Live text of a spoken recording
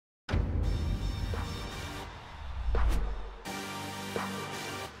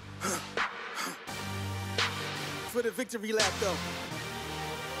for the victory lap though.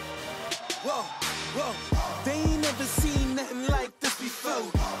 Whoa, whoa, they ain't never seen nothing like this before.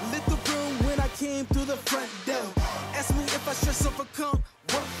 Lit the room when I came through the front door. Ask me if I stress overcome,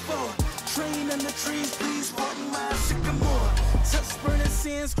 what for? Train in the trees, please pardon my sycamore. Touch burning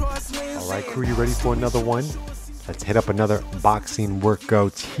sands, cross lanes. All right, crew, you ready for another one? Let's hit up another boxing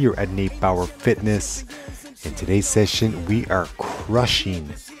workout here at NateBowerFitness. In today's session, we are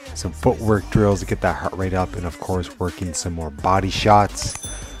crushing some footwork drills to get that heart rate up, and of course, working some more body shots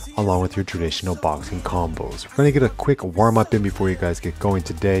along with your traditional boxing combos. We're gonna get a quick warm-up in before you guys get going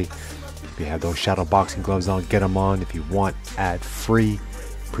today. If you have those shadow boxing gloves on, get them on. If you want ad-free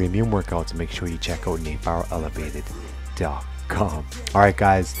premium workouts, make sure you check out NateBowerElevated.com. All right,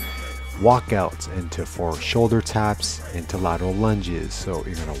 guys, walkouts into 4 shoulder taps into lateral lunges. So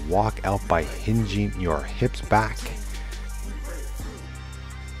you're gonna walk out by hinging your hips back.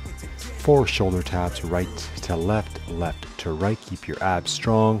 4 shoulder taps, right to left, left to right. Keep your abs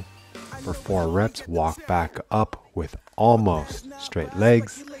strong. For 4 reps, walk back up with almost straight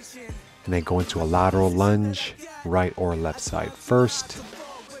legs. And then go into a lateral lunge, right or left side first.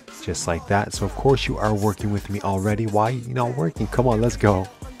 Just like that. So of course you are working with me already. Why are you not working? Come on, let's go.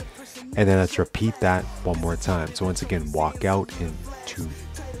 And then let's repeat that one more time. So once again, walk out into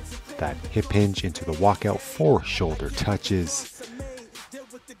that hip hinge, into the walkout, 4 shoulder touches.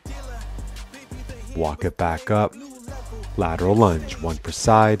 Walk it back up, lateral lunge, 1 per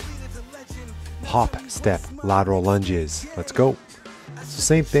side. Hop, step, lateral lunges. Let's go. So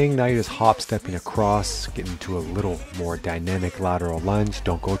same thing, now you're just hop stepping across, getting to a little more dynamic lateral lunge.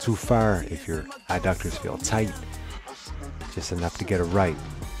 Don't go too far if your adductors feel tight. Just enough to get it right.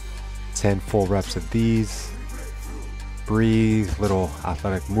 10 full reps of these. Breathe, little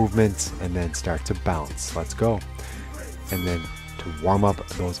athletic movements, and then start to bounce. Let's go. And then to warm up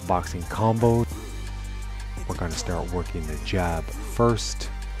those boxing combos, we're going to start working the jab first.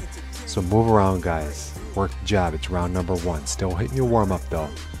 So move around, guys. Work the jab. It's round number 1. Still hitting your warm up though.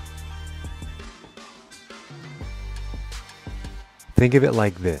 Think of it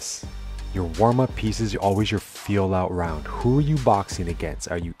like this. Your warm-up piece is always your feel-out round. Who are you boxing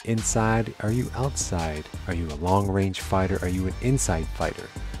against? Are you inside? Are you outside? Are you a long-range fighter? Are you an inside fighter?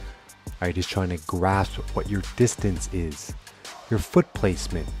 Are you just trying to grasp what your distance is? Your foot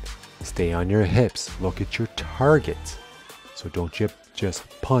placement. Stay on your hips. Look at your target. So don't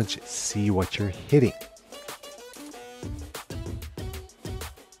just punch. See what you're hitting.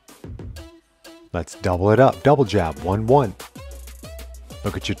 Let's double it up. Double jab. 1-1.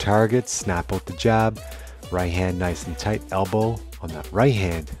 Look at your target, snap out the jab, right hand nice and tight, elbow on that right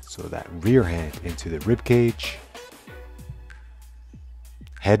hand, so that rear hand into the rib cage.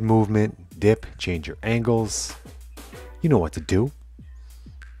 Head movement, dip, change your angles. You know what to do.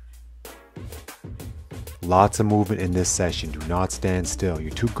 Lots of movement in this session. Do not stand still. You're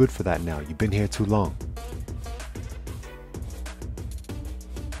too good for that now. You've been here too long.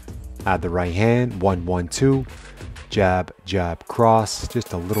 Add the right hand, 1-1-2. Jab, jab, cross,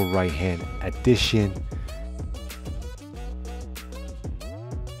 just a little right hand addition.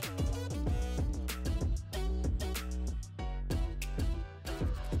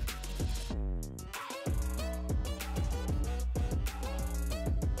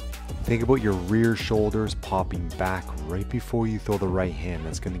 Think about your rear shoulders popping back right before you throw the right hand.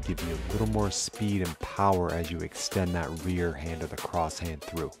 That's going to give you a little more speed and power as you extend that rear hand or the cross hand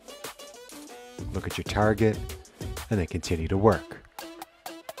through. Look at your target. And then continue to work.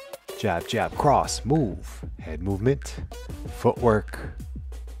 Jab, jab, cross, move. Head movement, footwork.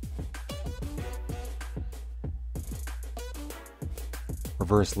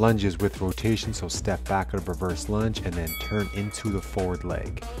 Reverse lunges with rotation, so step back out of reverse lunge and then turn into the forward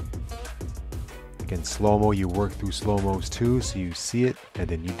leg. Again, slow-mo, you work through slow-mos too, so you see it and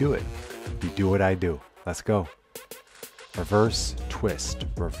then you do it. You do what I do. Let's go. Reverse, twist,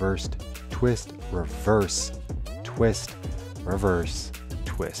 reversed, twist, reverse, twist, reverse,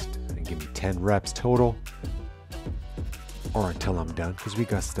 twist. And give me 10 reps total, or until I'm done, because we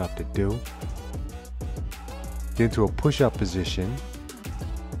got stuff to do. Get into a push-up position,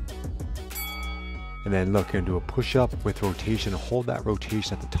 and then look into a push-up with rotation. Hold that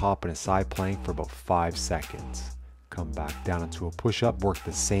rotation at the top in a side plank for about 5 seconds. Come back down into a push-up, work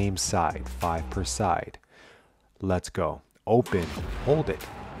the same side, 5 per side. Let's go. Open, hold it.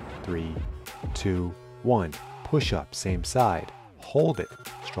 3, 2, 1. Push up, same side, hold it,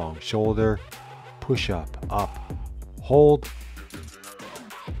 strong shoulder, push up, hold,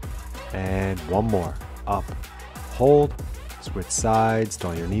 and one more, up, hold, switch sides,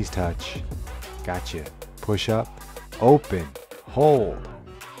 don't your knees touch, gotcha, push up, open, hold,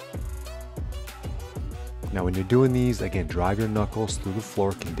 Now when you're doing these, again, drive your knuckles through the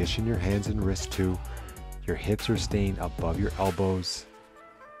floor, condition your hands and wrists too. Your hips are staying above your elbows.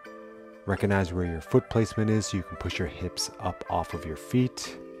 Recognize where your foot placement is so you can push your hips up off of your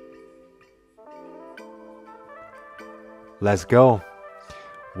feet. Let's go.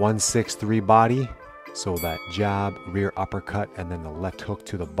 1-6-3 body. So that jab, rear uppercut, and then the left hook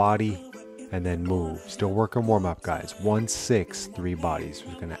to the body, and then move. Still working warm up, guys. 1-6-3 bodies.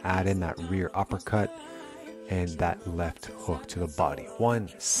 We're going to add in that rear uppercut and that left hook to the body.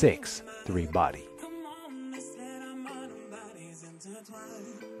 1-6-3 body.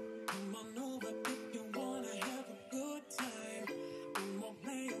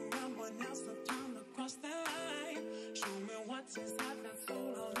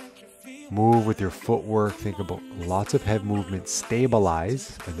 Move with your footwork. Think about lots of head movement.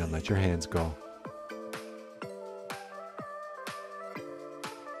 Stabilize and then let your hands go.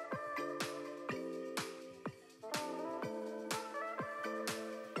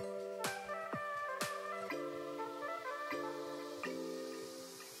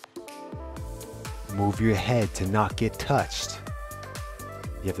 Move your head to not get touched.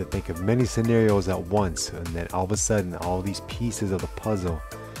 You have to think of many scenarios at once, and then all of a sudden all these pieces of the puzzle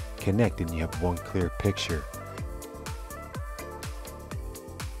connect and you have one clear picture.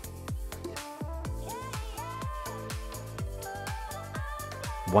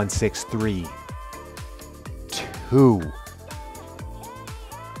 One, 6, 3, 2.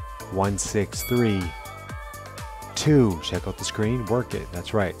 1, 6, 3, 2. Check out the screen, work it.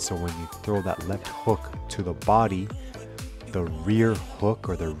 That's right. So when you throw that left hook to the body, the rear hook,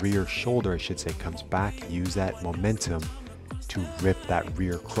 or the rear shoulder I should say, comes back. Use that momentum to rip that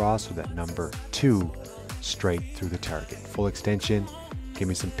rear cross with that number 2 straight through the target. Full extension. Give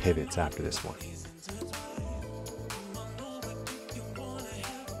me some pivots after this one.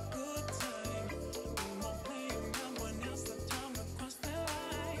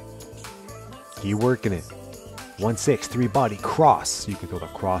 Keep working it. 1, 6, 3 body cross. You can throw the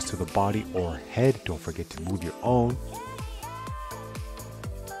cross to the body or head. Don't forget to move your own.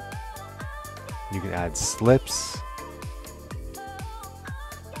 You can add slips.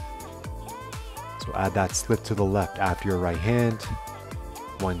 So add that slip to the left after your right hand.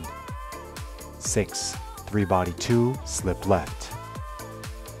 1, 6, 3 body 2, slip left.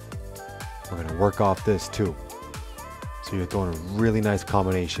 We're going to work off this too. So you're throwing a really nice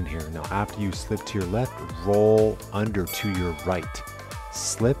combination here. Now after you slip to your left, roll under to your right.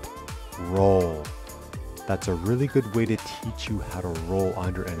 Slip, roll. That's a really good way to teach you how to roll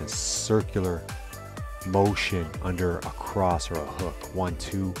under in a circular motion under a cross or a hook. 1,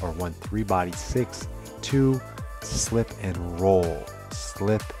 2, or 1, 3 body 6, 2, slip and roll.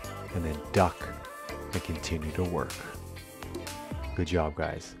 Slip and then duck and continue to work. Good job,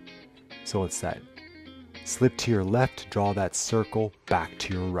 guys. So it's that slip to your left, draw that circle back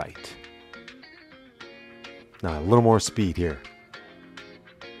to your right. Now a little more speed here.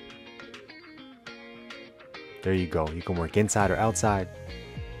 There you go. You can work inside or outside.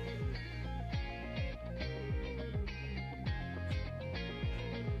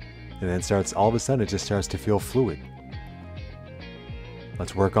 And then all of a sudden it just starts to feel fluid.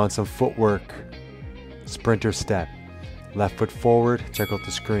 Let's work on some footwork. Sprinter step. Left foot forward, check out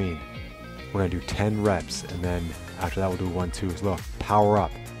the screen. We're gonna do 10 reps, and then after that we'll do 1, 2. Look, power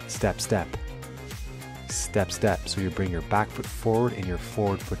up, step, step. Step, step. So you bring your back foot forward and your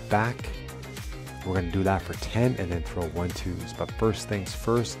forward foot back. We're gonna do that for 10 and then throw 1, 2s. But first things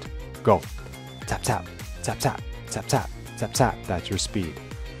first, go. Tap, tap, tap, tap, tap, tap, tap, tap. That's your speed.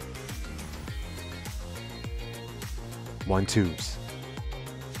 1, 2s.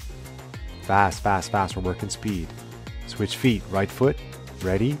 Fast, fast, fast. We're working speed. Switch feet. Right foot.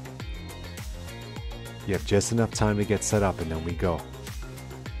 Ready. You have just enough time to get set up and then we go.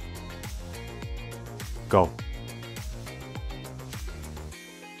 Go.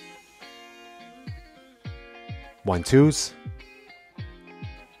 One, 2s.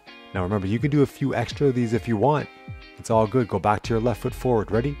 Now remember, you can do a few extra of these if you want. It's all good. Go back to your left foot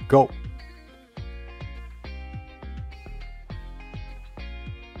forward. Ready? Go.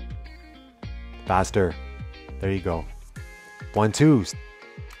 Faster. There you go. 1, 2s.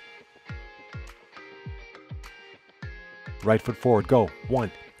 Right foot forward. Go.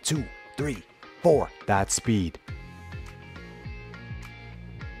 1, 2, 3, 4. That's speed.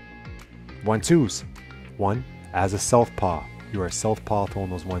 1, 2s. 1 as a southpaw. You are a southpaw throwing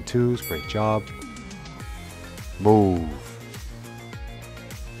those 1, 2s. Great job. Move.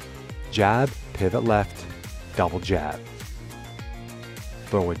 Jab, pivot left, double jab.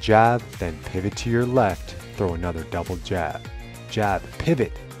 Throw a jab, then pivot to your left, throw another double jab. Jab,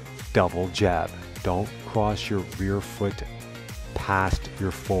 pivot, double jab. Don't cross your rear foot past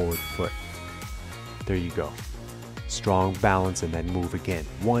your forward foot. There you go. Strong balance and then move again.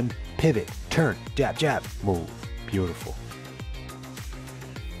 1, pivot, turn, jab, jab, move. Beautiful.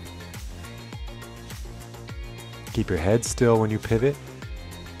 Keep your head still when you pivot,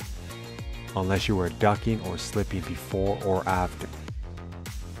 unless you are ducking or slipping before or after.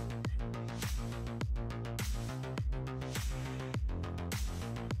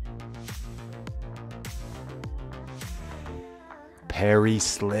 Parry,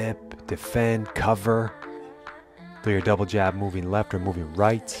 slip, defend, cover. Do your double jab moving left or moving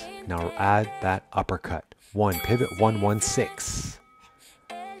right. Now add that uppercut. 1, pivot, 1, 1, 6.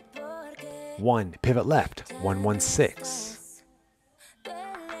 1, pivot left, 1, 1, 6.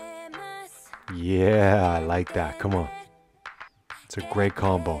 Yeah, I like that. Come on. It's a great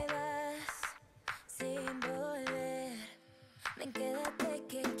combo.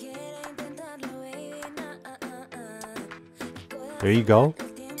 There you go.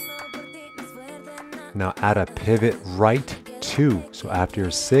 Now add a pivot right 2. So after your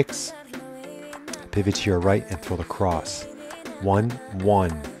 6, pivot to your right and throw the cross. 1,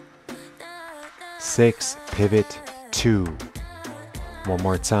 1. 6, pivot 2. One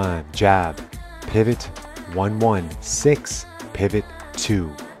more time. Jab, pivot 1, 1. 6, pivot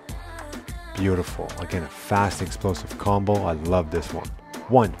 2. Beautiful. Again, a fast, explosive combo. I love this one.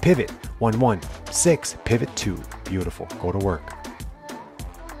 1, pivot 1, 1. 6, pivot 2. Beautiful. Go to work.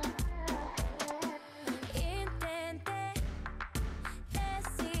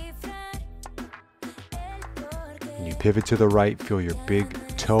 When you pivot to the right, feel your big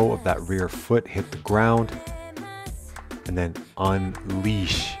toe of that rear foot hit the ground, and then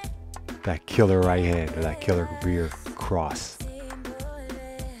unleash that killer right hand or that killer rear cross.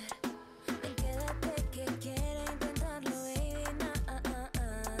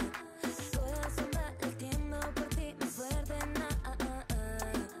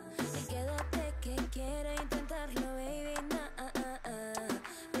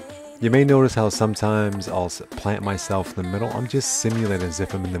 You may notice how sometimes I'll plant myself in the middle. I'm just simulating as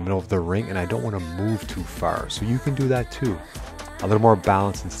if I'm in the middle of the ring and I don't want to move too far. So you can do that too. A little more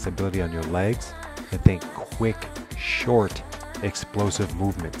balance and stability on your legs, and think quick, short, explosive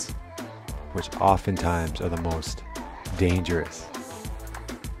movements, which oftentimes are the most dangerous.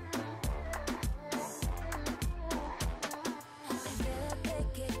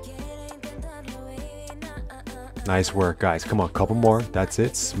 Nice work, guys. Come on, couple more. That's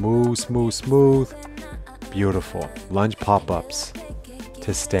it. Smooth, smooth, smooth. Beautiful. Lunge pop-ups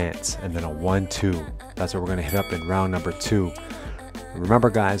to stance, and then a 1, 2. That's what we're going to hit up in round number 2. Remember,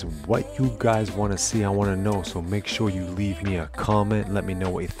 guys, what you guys want to see, I want to know. So make sure you leave me a comment. Let me know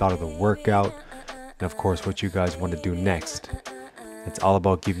what you thought of the workout, and of course, what you guys want to do next. It's all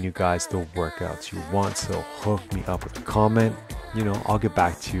about giving you guys the workouts you want. So hook me up with a comment. You know, I'll get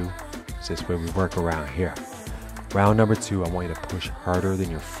back to you. It's this way we work around here. Round number 2, I want you to push harder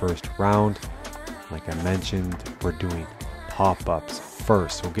than your first round. Like I mentioned, we're doing pop-ups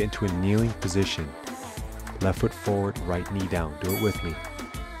first. So get into a kneeling position. Left foot forward, right knee down. Do it with me.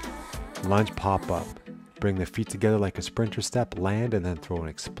 Lunge pop-up. Bring the feet together like a sprinter step. Land and then throw an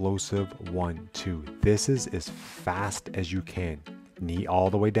explosive 1, 2. This is as fast as you can. Knee all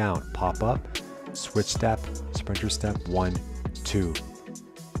the way down. Pop up. Switch step. Sprinter step. 1, 2.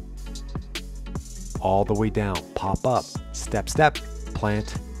 All the way down, pop up, step, step,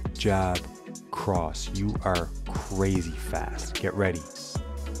 plant, jab, cross. You are crazy fast. Get ready.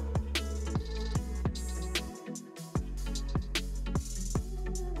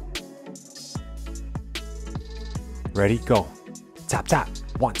 Ready, go. Tap, tap,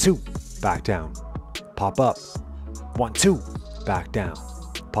 1, 2, back down. Pop up, 1, 2, back down.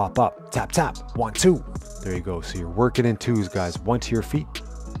 Pop up, tap, tap, 1, 2. There you go. So you're working in 2s, guys. 1 to your feet.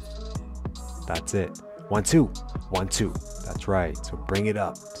 That's it. 1, 2, 1, 2. That's right. So bring it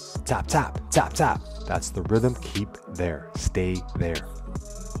up. Tap, tap, tap, tap. That's the rhythm. Keep there. Stay there.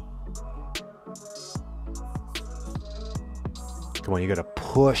 Come on, you gotta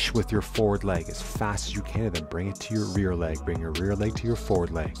push with your forward leg as fast as you can, and then bring it to your rear leg. Bring your rear leg to your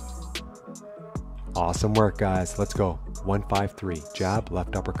forward leg. Awesome work, guys. Let's go. 1, 5, 3. Jab,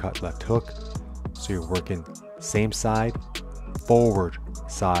 left uppercut, left hook. So you're working same side, forward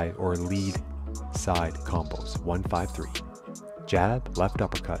side, or lead side combos. 1, 5, 3. Jab, left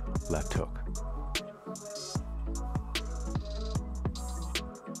uppercut, left hook.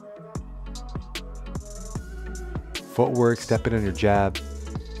 Footwork, step in on your jab,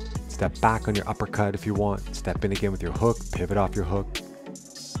 step back on your uppercut if you want, step in again with your hook, pivot off your hook.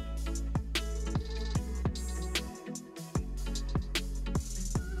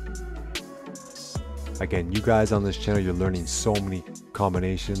 Again, you guys on this channel, you're learning so many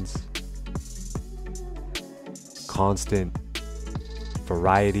combinations, constant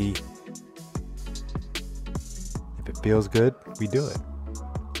variety. If it feels good, we do it.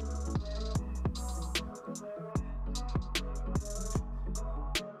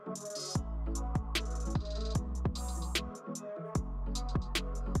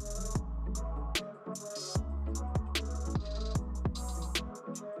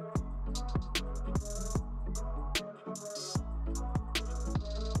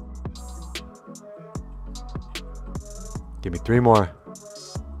 Give me 3 more.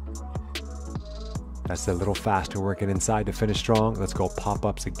 That's a little faster, working inside to finish strong. Let's go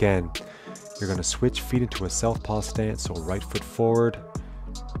pop-ups again. You're gonna switch feet into a southpaw stance, so right foot forward.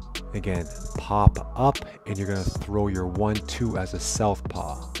 Again, pop up, and you're gonna throw your 1-2 as a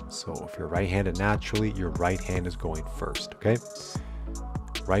southpaw. So if you're right-handed naturally, your right hand is going first, okay?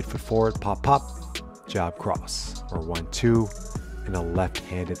 Right foot forward, pop, pop, jab, cross, or 1-2 in a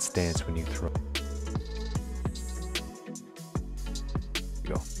left-handed stance when you throw.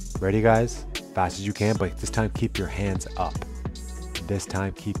 Go. Ready, guys? Fast as you can, but this time keep your hands up. This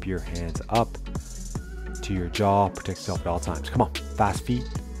time keep your hands up to your jaw. Protect yourself at all times. Come on. Fast feet,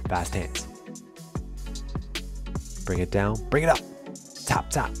 fast hands. Bring it down. Bring it up. Tap,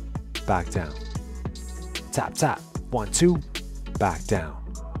 tap. Back down. Tap, tap. 1-2. Back down.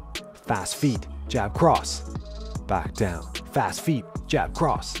 Fast feet. Jab, cross. Back down. Fast feet. Jab,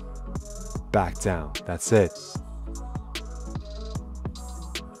 cross. Back down. That's it.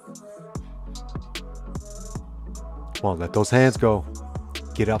 Come on, let those hands go.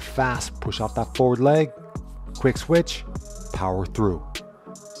 Get up fast, push off that forward leg. Quick switch, power through.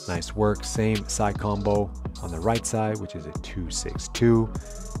 Nice work, same side combo on the right side, which is a 2-6-2.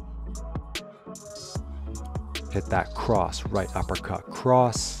 Hit that cross, right uppercut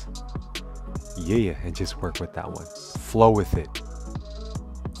cross. Yeah, and just work with that one. Flow with it.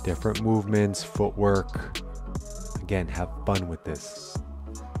 Different movements, footwork. Again, have fun with this.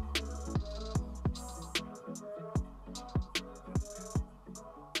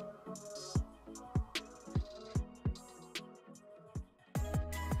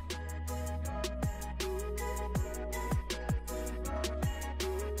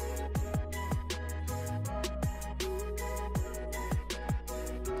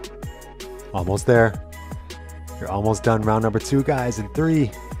 Almost there. You're almost done round number 2, guys. In 3,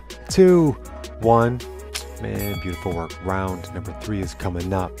 2, 1. Man, beautiful work. Round number 3 is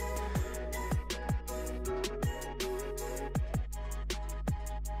coming up.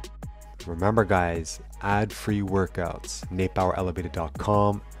 Remember, guys, ad-free workouts.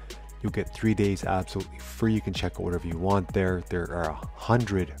 NateBowerElevated.com. You'll get 3 days absolutely free. You can check out whatever you want there. There are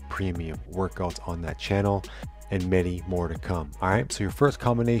 100 premium workouts on that channel, and many more to come. All right, so your first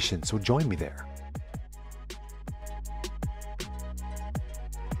combination, so join me there.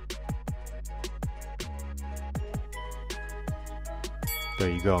 There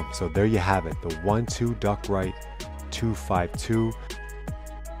you go. So there you have it. The 1-2 duck right, 2-5-2.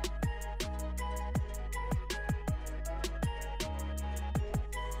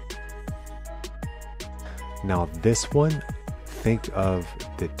 Now this one, think of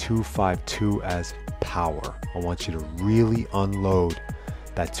the 2-5-2 as power. I want you to really unload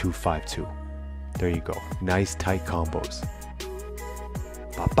that 2-5-2. There you go. Nice tight combos.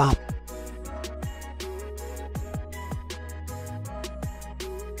 Bop, bop.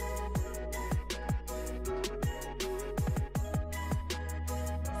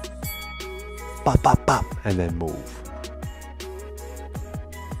 Bop, bop, bop. And then move.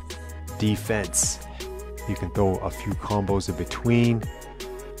 Defense. You can throw a few combos in between.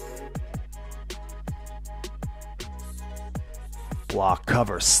 Block,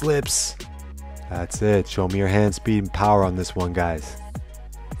 cover, slips. That's it. Show me your hand speed and power on this one, guys.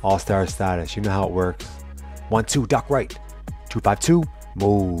 All-star status. You know how it works. 1-2, duck right. 2-5-2,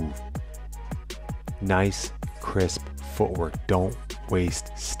 move. Nice, crisp footwork. Don't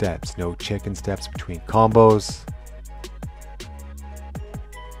waste steps. No chicken steps between combos.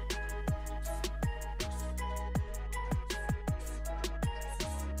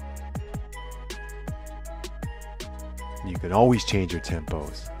 You can always change your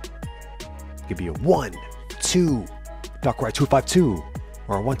tempos. It could be a 1-2, duck right, 2-5-2,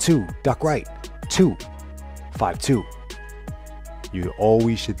 or a 1-2, duck right, 2-5-2. You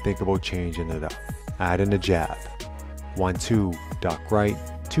always should think about changing it up. Add in a jab. 1-2, duck right,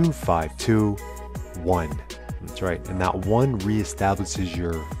 2-5-2, 1. That's right. And that 1 reestablishes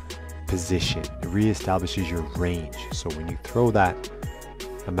your position. It reestablishes your range. So when you throw that,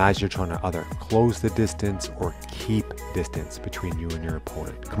 imagine you're trying to either close the distance or keep distance between you and your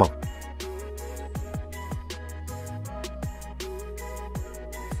opponent. Come on.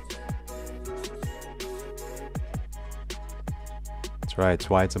 That's right. That's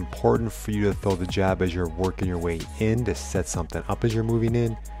why it's important for you to throw the jab as you're working your way in to set something up as you're moving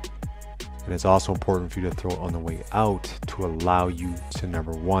in. And it's also important for you to throw it on the way out to allow you to,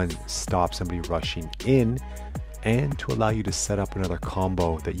 number one, stop somebody rushing in, and to allow you to set up another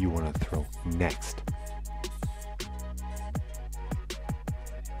combo that you want to throw next.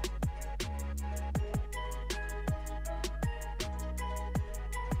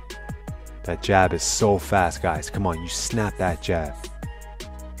 That jab is so fast, guys. Come on, you snap that jab.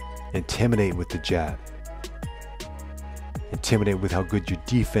 Intimidate with the jab. Intimidate with how good your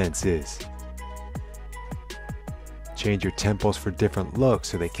defense is. Change your tempos for different looks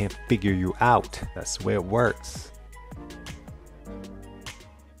so they can't figure you out. That's the way it works.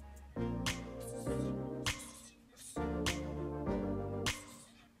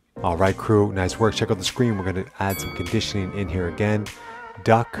 All right, crew, nice work. Check out the screen. We're going to add some conditioning in here again.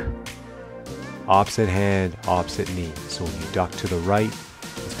 Duck, opposite hand, opposite knee. So when you duck to the right,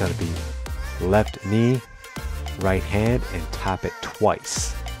 it's going to be left knee, right hand, and tap it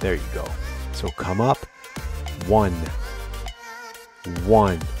twice. There you go. So come up, one,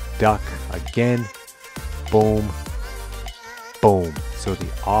 duck again, boom, boom. So the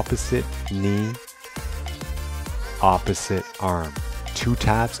opposite knee, opposite arm. 2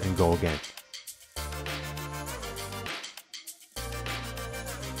 taps and go again.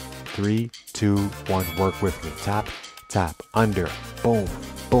 3, 2, 1, work with me. Tap, tap, under, boom,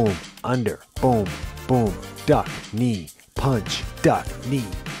 boom, under, boom, boom, duck, knee, punch, duck, knee,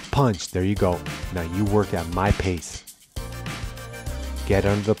 punch. There you go. Now you work at my pace. Get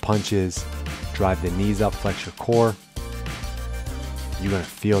under the punches, drive the knees up, flex your core. You're gonna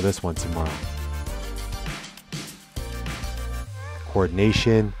feel this one tomorrow.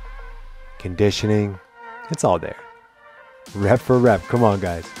 Coordination, conditioning, it's all there. Rep for rep. Come on,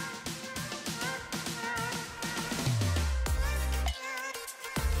 guys.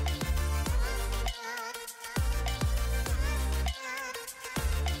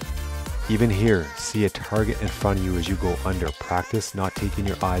 Even here, see a target in front of you as you go under. Practice not taking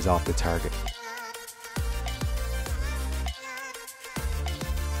your eyes off the target.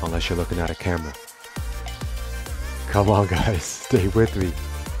 Unless you're looking at a camera. Come on, guys, stay with me.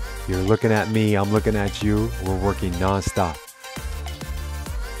 You're looking at me, I'm looking at you. We're working non-stop.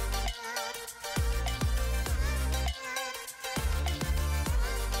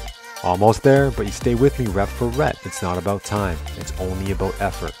 Almost there, but you stay with me rep for rep. It's not about time. It's only about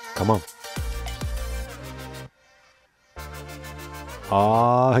effort. Come on.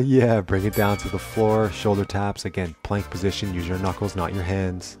 Oh, yeah. Bring it down to the floor. Shoulder taps. Again, plank position. Use your knuckles, not your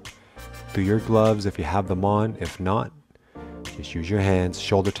hands. Through your gloves if you have them on. If not, just use your hands.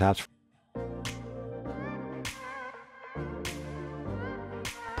 Shoulder taps.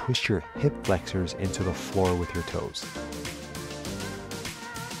 Push your hip flexors into the floor with your toes.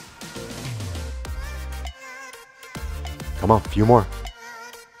 Come on, a few more.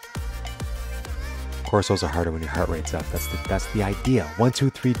 Of course, those are harder when your heart rate's up. That's the idea. 1, 2,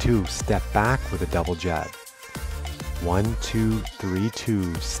 3, 2. Step back with a double jab. 1, 2, 3,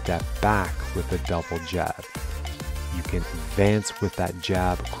 2. Step back with a double jab. You can advance with that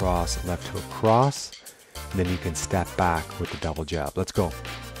jab across, left hook cross. And then you can step back with the double jab. Let's go.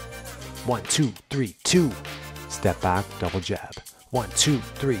 1, 2, 3, 2. Step back, double jab. 1, 2,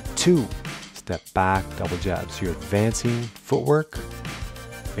 3, 2. Step back, double jab. So you're advancing footwork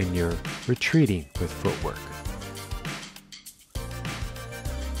and you're retreating with footwork.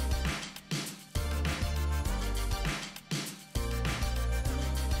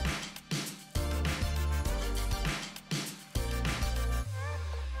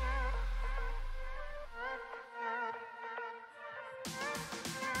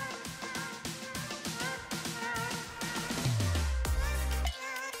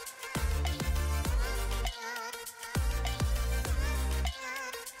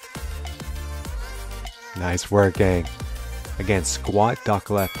 Nice work, gang. Again, squat, duck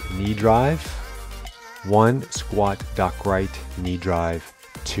left, knee drive. 1, squat, duck right, knee drive,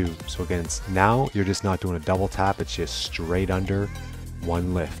 2. So again, now you're just not doing a double tap. It's just straight under,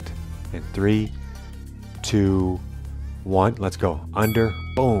 1 lift. And 3, 2, 1. Let's go. Under,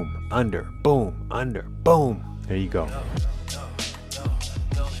 boom, under, boom, under, boom. There you go.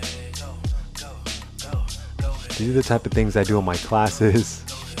 These are the type of things I do in my classes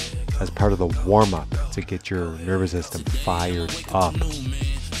as part of the warm-up to get your nervous system fired up.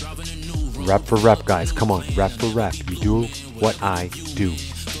 Rep for rep, guys. Come on, rep for rep. You do what I do.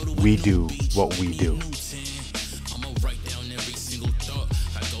 We do what we do.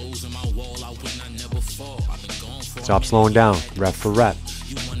 Stop slowing down. Rep for rep.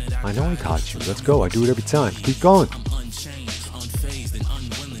 I know I caught you. Let's go. I do it every time. Keep going.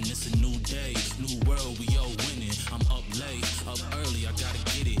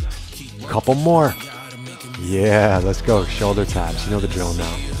 couple more. Yeah, let's go. Shoulder taps. You know the drill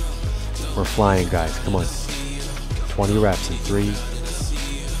now. We're flying, guys. Come on. 20 reps in 3,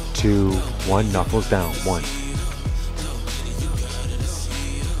 2, 1. Knuckles down. 1.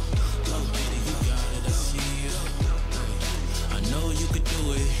 I know you could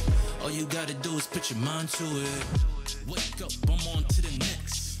do it. All you gotta do is put your mind to it. Wake up, I'm on to the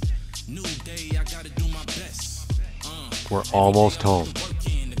next. New day, I gotta do my best. We're almost home.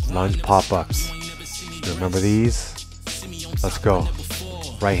 Lunge pop-ups. Remember these? Let's go.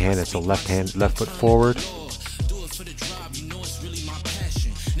 Right handed, so left foot forward.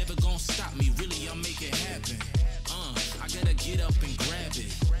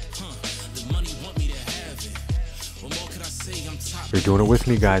 You're doing it with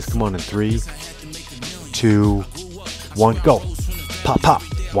me, guys. Come on in 3, 2, 1, go. Pop, pop.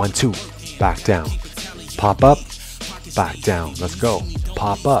 1, 2. Back down. Pop up. Back down. Let's go.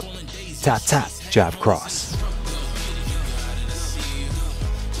 Pop up. Tap, tap. Jab cross.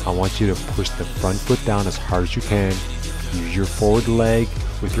 I want you to push the front foot down as hard as you can. Use your forward leg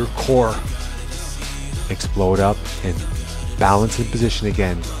with your core. Explode up and balance in position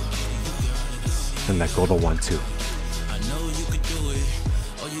again. And let go of the 1, 2. I know you could do it.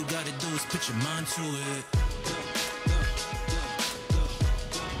 All you gotta do is put your mind to it.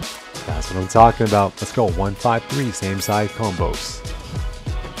 That's what I'm talking about. Let's go. 1, 5, 3. Same side combos.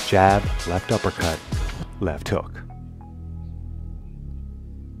 Jab, left uppercut, left hook.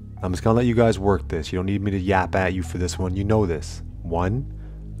 I'm just going to let you guys work this. You don't need me to yap at you for this one. You know this. 1,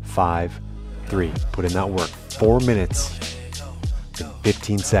 5, 3. Put in that work. 4 minutes and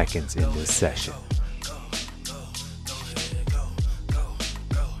 15 seconds in this session.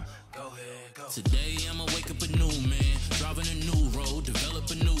 Today I'ma wake up a new man, driving a new road, develop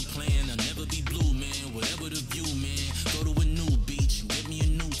a new plan. I'll never be blue, man, whatever the view, man. Go to a new beach and give me a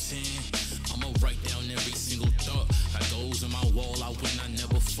new tan. I'ma write down every single thought. Got goals on my wall, I win, I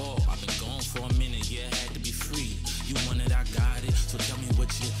never fall. I've been gone for a minute, yeah, I had to be free. You want it, I got it, so tell me what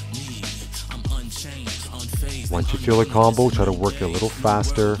you need. I'm unchained, unfazed. Once you feel a combo, try to work it a little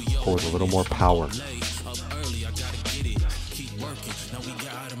faster or with a little more power.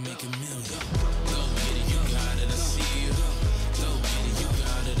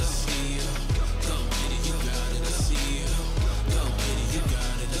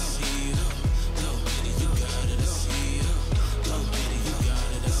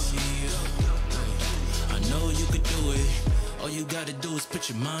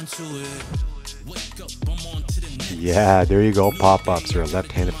 Yeah, there you go. Pop-ups. You're a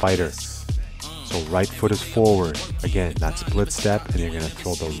left-handed fighter. So right foot is forward. Again, that split step, and you're going to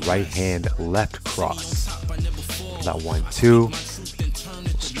throw the right hand left cross. That 1, 2.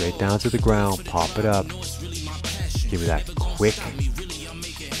 Straight down to the ground. Pop it up. Give me that quick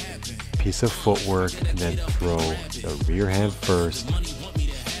piece of footwork, and then throw the rear hand first,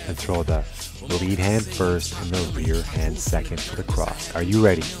 and throw the lead hand first and the rear hand second for the cross. Are you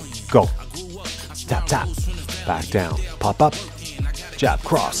ready? Go. Tap, tap. Back down. Pop up. Jab,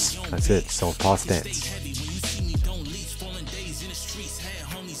 cross. That's it. Southpaw stance.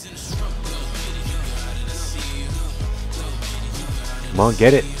 Come on,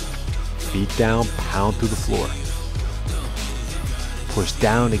 get it. Feet down, pound through the floor. Push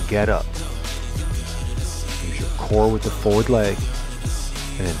down to get up. Use your core with the forward leg.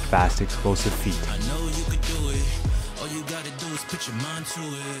 And then fast, explosive feet. I know you could do it. All you gotta do is put your mind to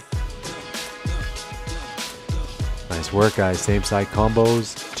it. Nice work, guys. Same side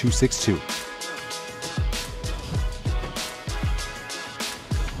combos. 2, 6, 2.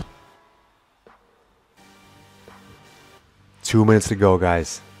 Two minutes to go,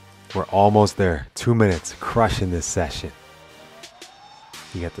 guys. We're almost there. 2 minutes. Crushing this session.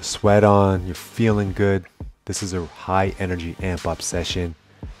 You got the sweat on. You're feeling good. This is a high energy amp up session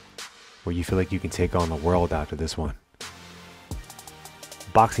where you feel like you can take on the world after this one.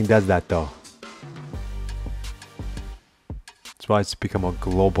 Boxing does that though. That's why it's become a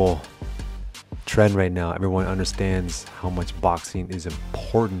global trend right now. Everyone understands how much boxing is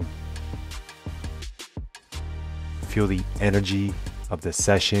important. Feel the energy of the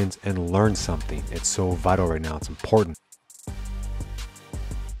sessions and learn something. It's so vital right now. It's important.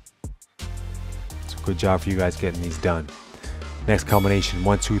 So good job for you guys getting these done. Next combination,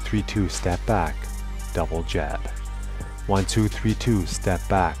 1, 2, 3, 2, step back, double jab. 1, 2, 3, 2, step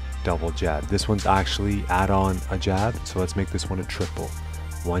back, double jab. This one's actually add on a jab, so let's make this one a triple.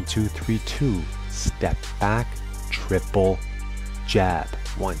 1, 2, 3, 2, step back, triple jab.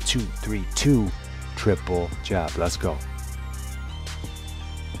 1, 2, 3, 2, triple jab. Let's go.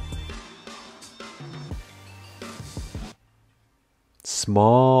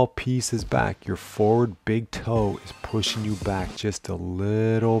 small pieces back. Your forward big toe is pushing you back just a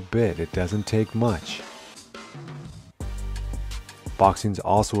little bit. It doesn't take much. Boxing is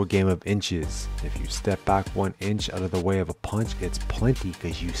also a game of inches. If you step back 1 inch out of the way of a punch, it's plenty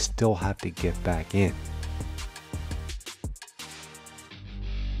because you still have to get back in.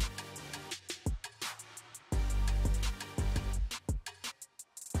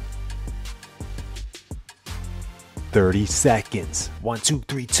 "30 seconds. 1, 2,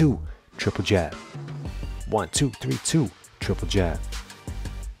 3, 2. Triple jab. 1, 2, 3, 2. Triple jab.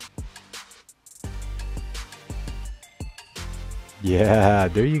 Yeah,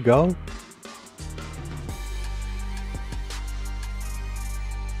 there you go.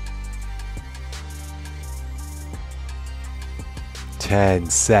 "10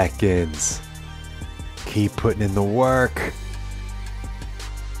 seconds. Keep putting in the work."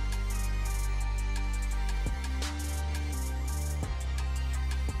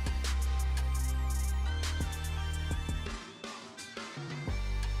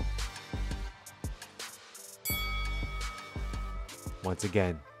 Once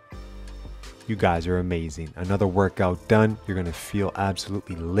again, you guys are amazing. Another workout done. You're going to feel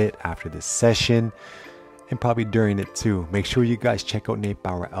absolutely lit after this session and probably during it too. Make sure you guys check out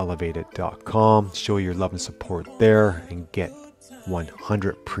NateBowerElevated.com. Show your love and support there and get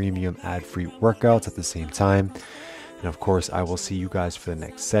 100 premium ad-free workouts at the same time. And of course, I will see you guys for the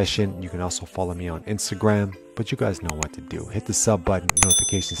next session. You can also follow me on Instagram, but you guys know what to do. Hit the sub button,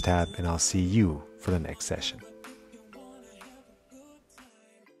 notifications tab, and I'll see you for the next session.